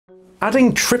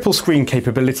Adding triple screen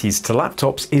capabilities to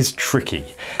laptops is tricky.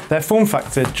 Their form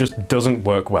factor just doesn't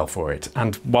work well for it,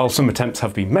 and while some attempts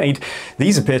have been made,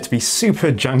 these appear to be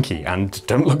super janky and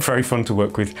don't look very fun to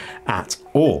work with at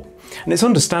all. And it's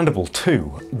understandable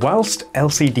too. Whilst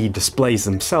LCD displays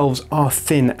themselves are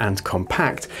thin and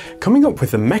compact, coming up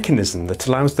with a mechanism that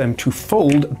allows them to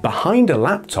fold behind a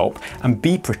laptop and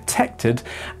be protected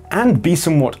and be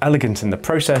somewhat elegant in the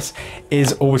process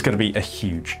is always going to be a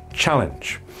huge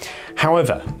challenge.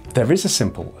 However, there is a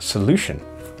simple solution.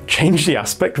 Change the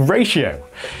aspect ratio.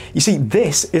 You see,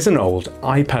 this is an old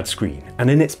iPad screen, and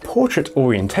in its portrait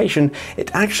orientation,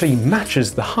 it actually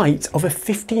matches the height of a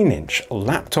 15-inch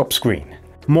laptop screen.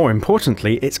 More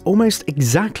importantly, it's almost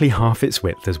exactly half its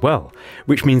width as well,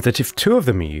 which means that if two of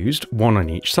them are used, one on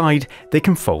each side, they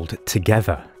can fold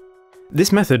together.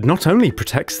 This method not only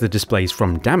protects the displays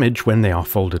from damage when they are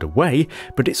folded away,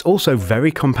 but it's also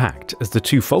very compact as the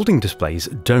two folding displays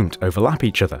don't overlap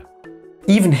each other.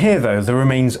 Even here though, there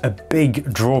remains a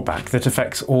big drawback that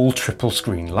affects all triple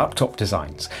screen laptop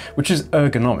designs, which is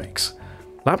ergonomics.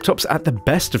 Laptops at the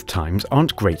best of times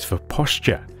aren't great for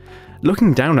posture.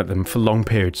 Looking down at them for long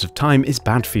periods of time is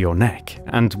bad for your neck,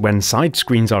 and when side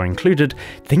screens are included,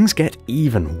 things get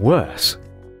even worse.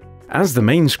 As the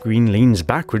main screen leans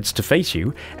backwards to face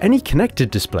you, any connected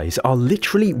displays are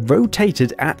literally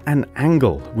rotated at an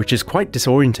angle, which is quite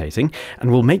disorientating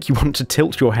and will make you want to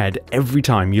tilt your head every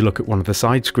time you look at one of the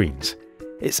side screens.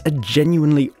 It's a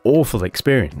genuinely awful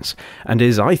experience, and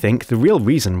is, I think, the real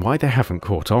reason why they haven't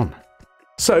caught on.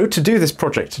 So to do this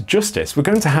project justice, we're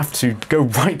going to have to go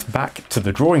right back to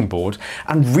the drawing board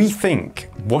and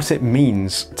rethink what it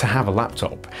means to have a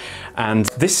laptop. And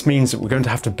this means that we're going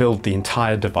to have to build the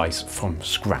entire device from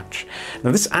scratch.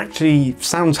 Now this actually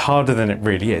sounds harder than it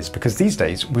really is, because these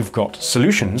days we've got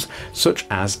solutions such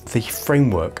as the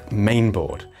Framework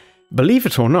mainboard. Believe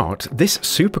it or not, this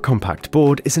super compact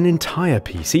board is an entire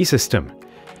PC system.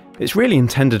 It's really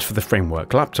intended for the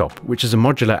Framework laptop, which is a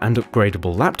modular and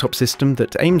upgradable laptop system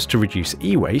that aims to reduce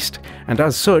e-waste, and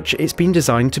as such it's been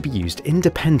designed to be used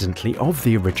independently of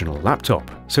the original laptop,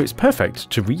 so it's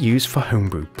perfect to reuse for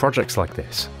homebrew projects like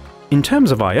this. In terms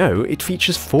of I/O, it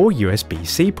features 4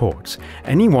 USB-C ports,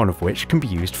 any one of which can be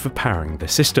used for powering the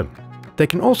system. They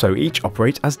can also each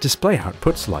operate as display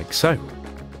outputs like so.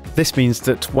 This means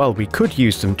that while we could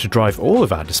use them to drive all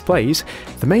of our displays,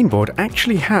 the mainboard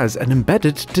actually has an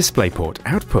embedded DisplayPort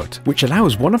output, which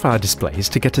allows one of our displays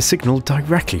to get a signal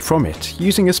directly from it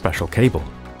using a special cable.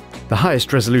 The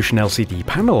highest resolution LCD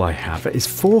panel I have is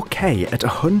 4K at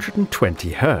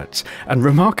 120Hz, and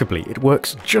remarkably it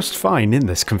works just fine in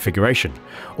this configuration,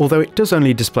 although it does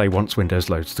only display once Windows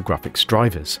loads the graphics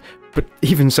drivers. But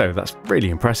even so, that's really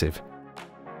impressive.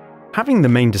 Having the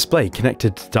main display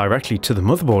connected directly to the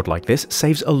motherboard like this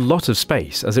saves a lot of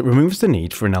space, as it removes the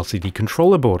need for an LCD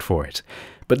controller board for it,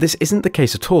 but this isn't the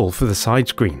case at all for the side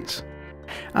screens.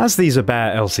 As these are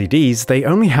bare LCDs, they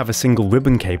only have a single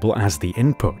ribbon cable as the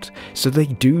input, so they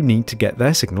do need to get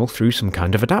their signal through some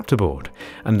kind of adapter board,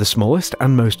 and the smallest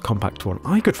and most compact one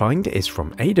I could find is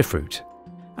from Adafruit.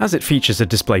 As it features a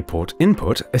DisplayPort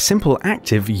input, a simple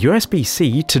active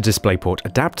USB-C to DisplayPort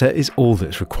adapter is all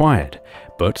that's required,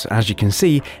 but as you can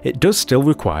see, it does still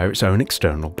require its own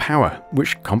external power,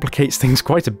 which complicates things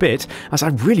quite a bit, as I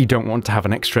really don't want to have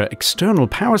an extra external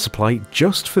power supply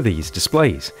just for these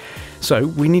displays. So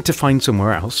we need to find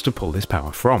somewhere else to pull this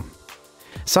power from.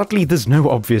 Sadly, there's no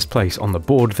obvious place on the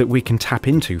board that we can tap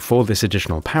into for this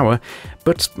additional power,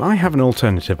 but I have an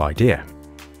alternative idea.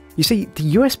 You see,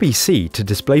 the USB-C to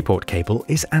DisplayPort cable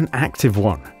is an active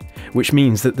one, which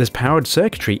means that there's powered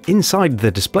circuitry inside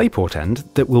the DisplayPort end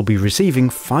that will be receiving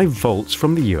 5 volts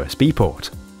from the USB port.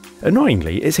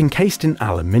 Annoyingly, it's encased in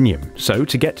aluminium, so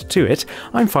to get to it,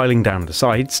 I'm filing down the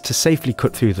sides to safely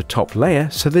cut through the top layer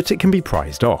so that it can be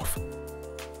prized off.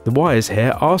 The wires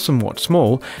here are somewhat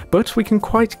small, but we can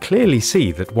quite clearly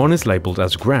see that one is labelled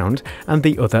as ground and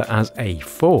the other as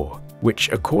A4. Which,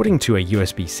 according to a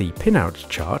USB-C pinout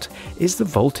chart, is the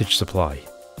voltage supply.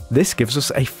 This gives us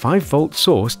a 5-volt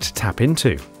source to tap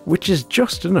into, which is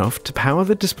just enough to power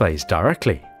the displays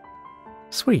directly.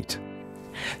 Sweet.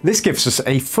 This gives us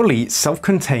a fully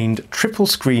self-contained triple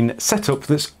screen setup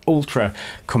that's ultra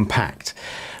compact.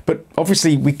 But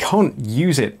obviously we can't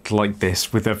use it like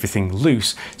this with everything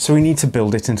loose, so we need to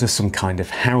build it into some kind of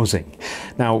housing.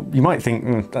 Now you might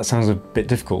think, that sounds a bit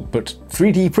difficult, but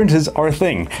 3D printers are a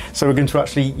thing, so we're going to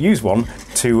actually use one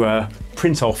to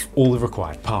print off all the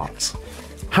required parts.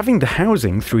 Having the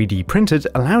housing 3D printed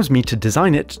allows me to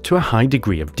design it to a high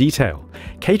degree of detail,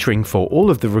 catering for all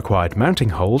of the required mounting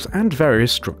holes and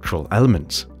various structural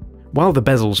elements. While the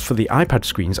bezels for the iPad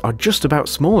screens are just about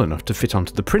small enough to fit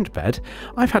onto the print bed,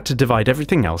 I've had to divide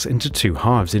everything else into two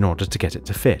halves in order to get it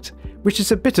to fit, which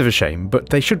is a bit of a shame, but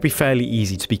they should be fairly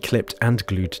easy to be clipped and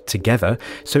glued together,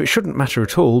 so it shouldn't matter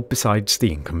at all besides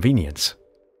the inconvenience.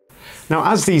 Now,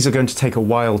 as these are going to take a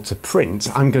while to print,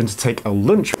 I'm going to take a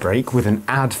lunch break with an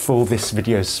ad for this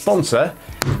video's sponsor,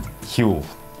 Huel.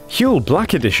 Huel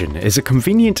Black Edition is a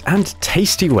convenient and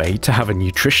tasty way to have a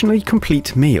nutritionally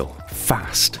complete meal,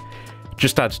 fast.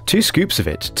 Just add 2 scoops of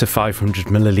it to 500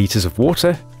 milliliters of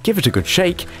water, give it a good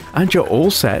shake, and you're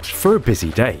all set for a busy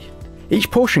day.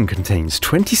 Each portion contains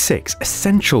 26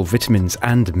 essential vitamins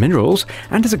and minerals,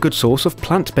 and is a good source of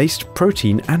plant-based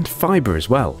protein and fibre as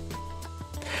well.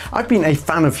 I've been a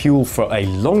fan of Huel for a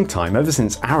long time, ever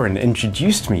since Aaron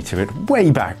introduced me to it way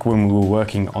back when we were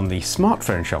working on the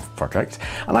smartphone shelf project,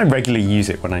 and I regularly use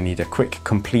it when I need a quick,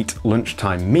 complete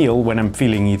lunchtime meal when I'm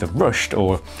feeling either rushed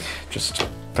or just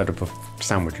fed up of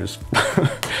sandwiches.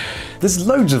 There's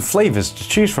loads of flavours to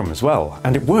choose from as well,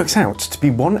 and it works out to be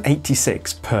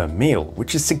 $1.86 per meal,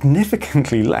 which is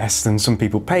significantly less than some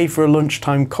people pay for a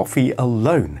lunchtime coffee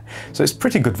alone, so it's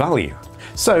pretty good value.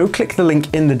 So click the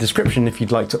link in the description if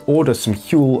you'd like to order some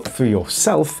Huel for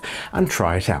yourself and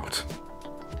try it out.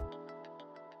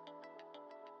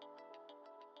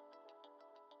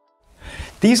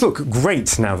 These look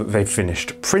great now that they've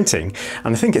finished printing,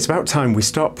 and I think it's about time we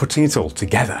start putting it all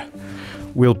together.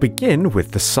 We'll begin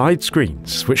with the side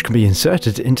screens, which can be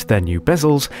inserted into their new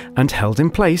bezels and held in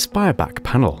place by a back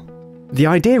panel. The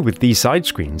idea with these side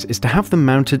screens is to have them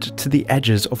mounted to the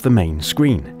edges of the main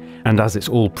screen, and as it's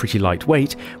all pretty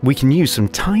lightweight, we can use some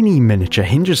tiny miniature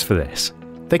hinges for this.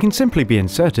 They can simply be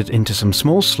inserted into some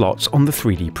small slots on the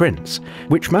 3D prints,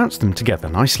 which mounts them together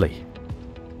nicely.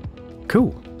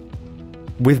 Cool.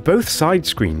 With both side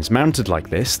screens mounted like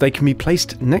this, they can be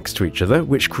placed next to each other,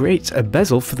 which creates a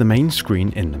bezel for the main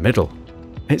screen in the middle.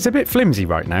 It's a bit flimsy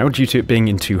right now due to it being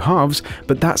in two halves,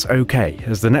 but that's okay,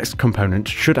 as the next component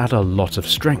should add a lot of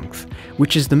strength,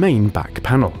 which is the main back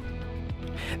panel.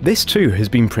 This too has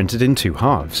been printed in two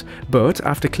halves, but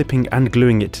after clipping and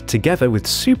gluing it together with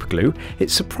superglue,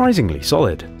 it's surprisingly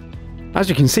solid. As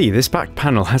you can see, this back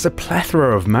panel has a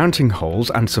plethora of mounting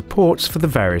holes and supports for the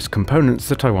various components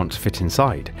that I want to fit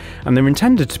inside, and they're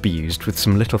intended to be used with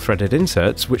some little threaded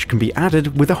inserts which can be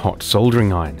added with a hot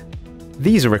soldering iron.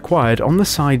 These are required on the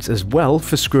sides as well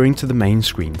for screwing to the main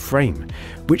screen frame,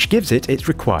 which gives it its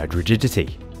required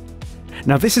rigidity.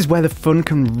 Now this is where the fun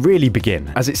can really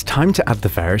begin, as it's time to add the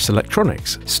various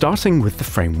electronics, starting with the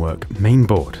framework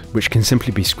mainboard, which can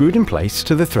simply be screwed in place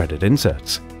to the threaded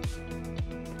inserts.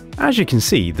 As you can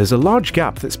see, there's a large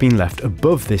gap that's been left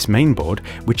above this mainboard,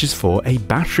 which is for a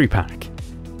battery pack.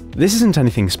 This isn't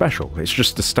anything special, it's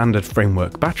just the standard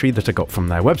framework battery that I got from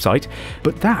their website,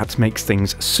 but that makes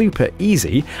things super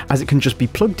easy as it can just be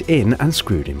plugged in and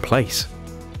screwed in place.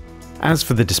 As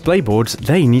for the display boards,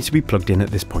 they need to be plugged in at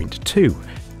this point too,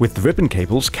 with the ribbon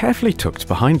cables carefully tucked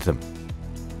behind them.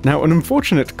 Now, an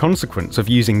unfortunate consequence of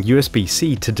using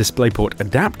USB-C to DisplayPort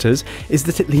adapters is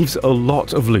that it leaves a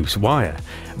lot of loose wire,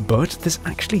 but there's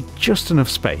actually just enough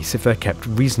space if they're kept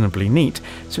reasonably neat,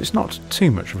 so it's not too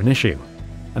much of an issue.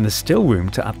 And there's still room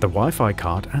to add the Wi-Fi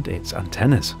card and its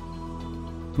antennas.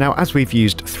 Now, as we've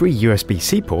used 3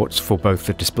 USB-C ports for both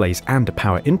the displays and a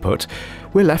power input,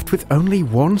 we're left with only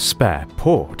one spare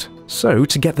port. So,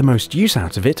 to get the most use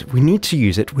out of it, we need to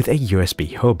use it with a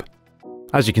USB hub.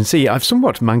 As you can see, I've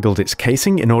somewhat mangled its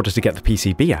casing in order to get the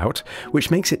PCB out,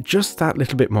 which makes it just that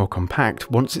little bit more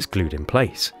compact once it's glued in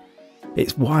place.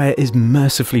 Its wire is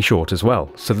mercifully short as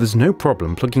well, so there's no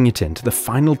problem plugging it into the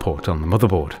final port on the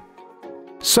motherboard.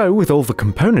 So with all the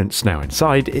components now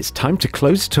inside, it's time to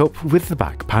close it up with the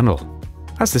back panel.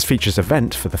 As this features a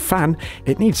vent for the fan,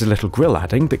 it needs a little grill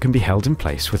adding that can be held in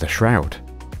place with a shroud.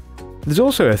 There's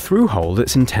also a through hole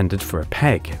that's intended for a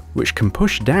peg, which can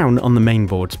push down on the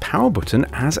mainboard's power button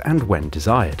as and when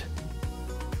desired.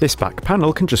 This back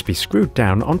panel can just be screwed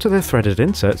down onto the threaded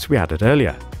inserts we added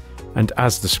earlier, and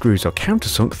as the screws are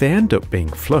countersunk, they end up being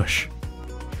flush.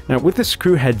 Now, with the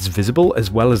screw heads visible as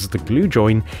well as the glue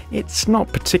join, it's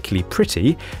not particularly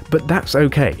pretty, but that's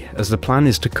okay, as the plan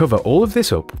is to cover all of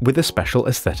this up with a special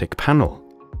aesthetic panel.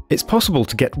 It's possible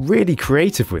to get really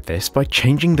creative with this by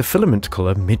changing the filament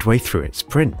colour midway through its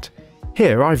print.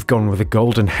 Here I've gone with a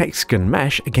golden hexagon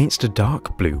mesh against a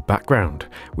dark blue background,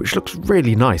 which looks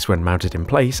really nice when mounted in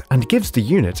place and gives the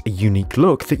unit a unique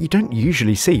look that you don't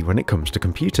usually see when it comes to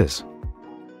computers.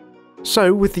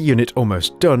 So with the unit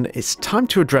almost done, it's time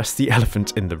to address the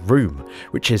elephant in the room,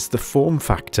 which is the form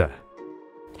factor.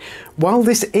 While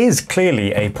this is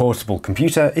clearly a portable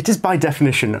computer, it is by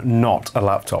definition not a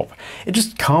laptop. It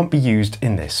just can't be used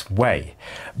in this way.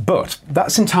 But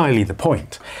that's entirely the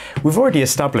point. We've already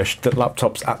established that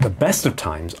laptops at the best of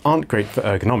times aren't great for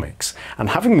ergonomics, and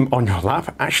having them on your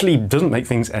lap actually doesn't make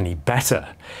things any better.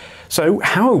 So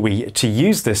how are we to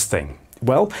use this thing?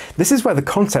 Well, this is where the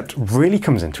concept really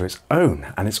comes into its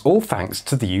own, and it's all thanks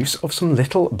to the use of some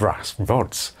little brass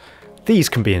rods. These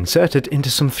can be inserted into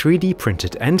some 3D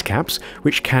printed end caps,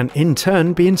 which can in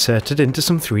turn be inserted into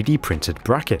some 3D printed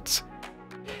brackets.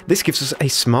 This gives us a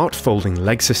smart folding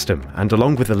leg system, and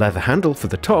along with the leather handle for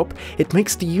the top, it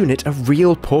makes the unit a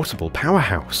real portable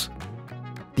powerhouse.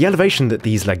 The elevation that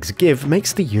these legs give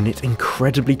makes the unit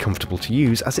incredibly comfortable to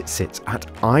use as it sits at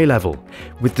eye level,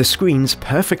 with the screens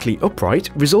perfectly upright,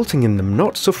 resulting in them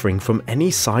not suffering from any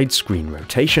side screen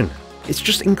rotation. It's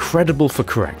just incredible for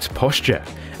correct posture,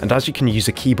 and as you can use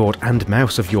a keyboard and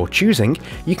mouse of your choosing,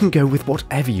 you can go with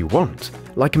whatever you want,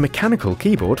 like a mechanical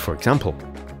keyboard for example.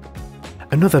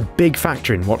 Another big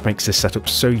factor in what makes this setup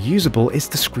so usable is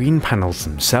the screen panels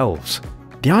themselves.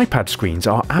 The iPad screens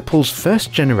are Apple's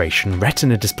first generation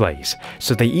Retina displays,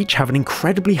 so they each have an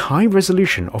incredibly high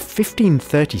resolution of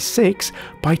 1536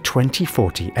 by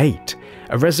 2048,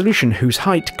 a resolution whose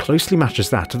height closely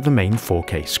matches that of the main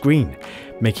 4K screen,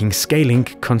 making scaling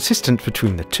consistent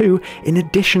between the two in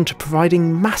addition to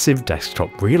providing massive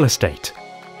desktop real estate.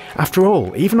 After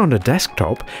all, even on a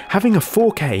desktop, having a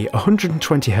 4K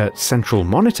 120Hz central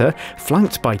monitor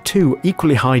flanked by two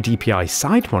equally high DPI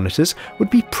side monitors would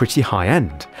be pretty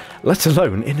high-end, let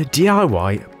alone in a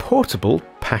DIY portable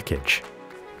package.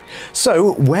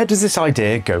 So where does this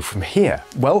idea go from here?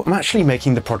 Well, I'm actually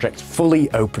making the project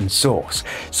fully open source,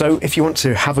 so if you want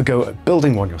to have a go at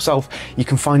building one yourself, you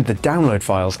can find the download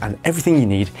files and everything you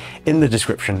need in the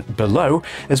description below,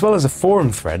 as well as a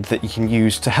forum thread that you can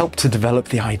use to help to develop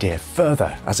the idea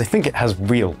further, as I think it has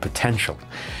real potential.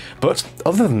 But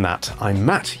other than that, I'm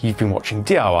Matt, you've been watching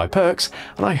DIY Perks,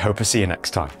 and I hope I see you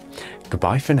next time.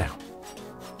 Goodbye for now.